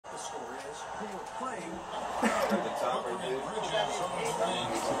What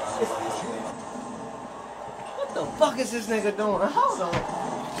the fuck is this nigga doing? Hold on.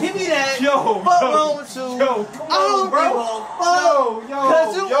 Give me that. Yo, fuck wrong with you? Yo, come on, bro.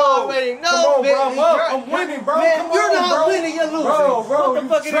 Cause you already know, come on, bro. I'm winning, bro. Man, come you're on, not bro. winning, you're losing. Bro, what the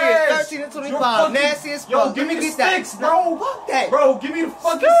fuck trash. It is? 13 and 25. Nasty as fuck. Yo, give me the sticks, bro. Fuck that. Bro, give me the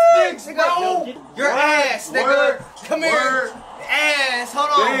fucking sticks, bro. Your ass, nigga. Come here. Ass. Hold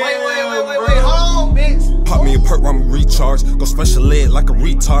on. Damn, Wait. Hold on, bitch. Pop me a perk while me recharge. Go special ed like a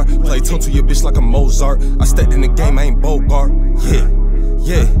retard. Play to your bitch like a Mozart. I stepped in the game, I ain't Bogart. Yeah.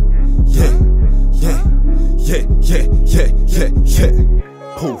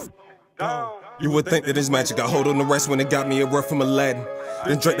 Poof. You would think that it's magic. I hold on the rest when it got me a word from Aladdin.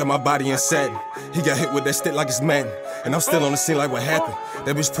 Then draped on my body and satin. He got hit with that stick like it's Madden. And I'm still on the scene like what happened.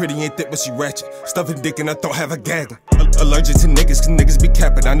 That bitch pretty ain't thick, but she ratchet. Stuffing dick in her throat, have a gagging. Allergic to niggas, cause niggas be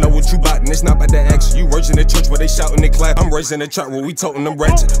capping. I know what you bout, and it's not by the action. You words in the church where they shouting and clapping. I'm raising the trap where we toting them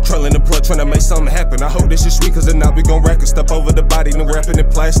ratchet. Trailing the plug, trying to make something happen. I hope this is sweet, cause if not, we gon' rack it. Step over the body and wrapping in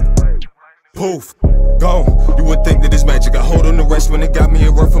plastic. Poof, gone. You would think that it's magic. I hold on the rest when it got me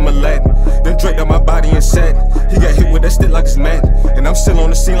a word from Aladdin. Then draped on my body and satin. He got hit with that stick like it's Madden. And I'm still on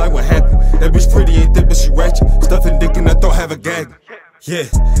the scene like what happened. That bitch pretty ain't thick, but she ratchet. Stuffing dick in her throat, have a gag. Yeah,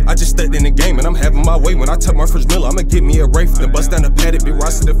 I just stepped in the game and I'm having my way. When I tuck my first meal, I'ma get me a Wraith. Then bust down the paddock, big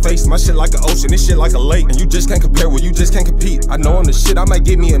rocks to the face. My shit like an ocean, this shit like a lake. And you just can't compare, well, you just can't compete. I know I'm the shit, I might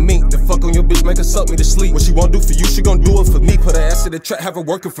get me a mink. The fuck on your bitch, make her suck me to sleep. What she won't do for you, she gon' do it for me. Put her ass in the trap, have her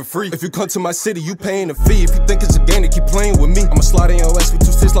working for free. If you come to my city, you paying a fee. If you think it's a game to keep playing with me, I'ma slide in your ass with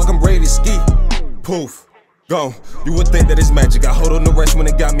 2 sticks like I'm ready to ski. Poof. Gone. You would think that it's magic. I hold on the rest when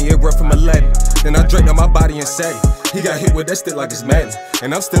it got me a rep from Aladdin. Then I draped on my body and satin. He got hit with that stick like it's Madden.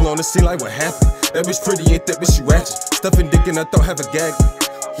 And I'm still on the scene like what happened. That bitch pretty ain't thick, but she ratchet. Stuffing dick in her throat, have a gag.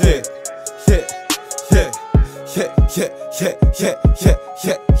 Yeah.